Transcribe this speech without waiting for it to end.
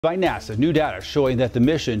By NASA, new data showing that the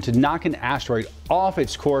mission to knock an asteroid off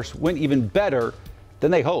its course went even better than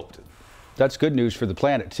they hoped. That's good news for the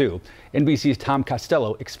planet, too. NBC's Tom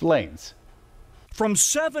Costello explains. From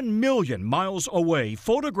 7 million miles away,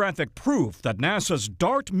 photographic proof that NASA's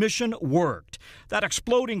DART mission worked. That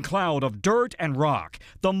exploding cloud of dirt and rock,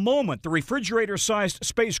 the moment the refrigerator-sized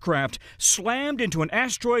spacecraft slammed into an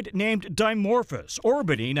asteroid named Dimorphos,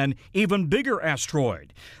 orbiting an even bigger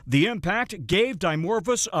asteroid. The impact gave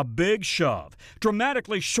Dimorphos a big shove,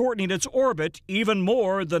 dramatically shortening its orbit even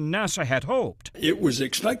more than NASA had hoped. It was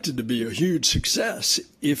expected to be a huge success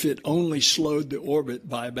if it only slowed the orbit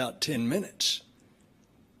by about 10 minutes.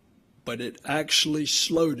 But it actually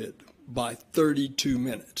slowed it by 32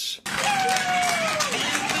 minutes.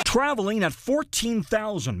 Traveling at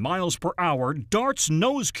 14,000 miles per hour, DART's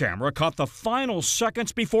nose camera caught the final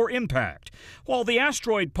seconds before impact. While the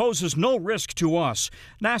asteroid poses no risk to us,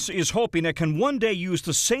 NASA is hoping it can one day use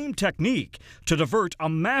the same technique to divert a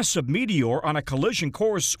massive meteor on a collision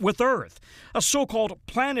course with Earth, a so-called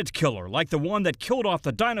planet killer like the one that killed off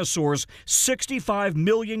the dinosaurs 65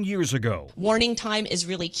 million years ago. Warning time is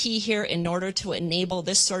really key here in order to enable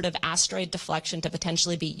this sort of asteroid deflection to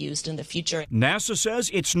potentially be used in the future. NASA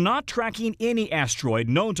says it's not tracking any asteroid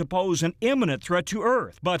known to pose an imminent threat to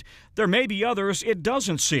Earth, but there may be others it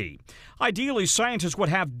doesn't see. Ideally, scientists would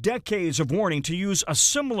have decades of warning to use a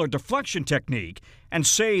similar deflection technique and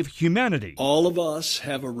save humanity. All of us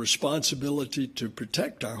have a responsibility to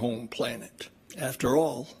protect our home planet. After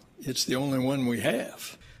all, it's the only one we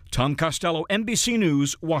have. Tom Costello, NBC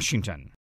News, Washington.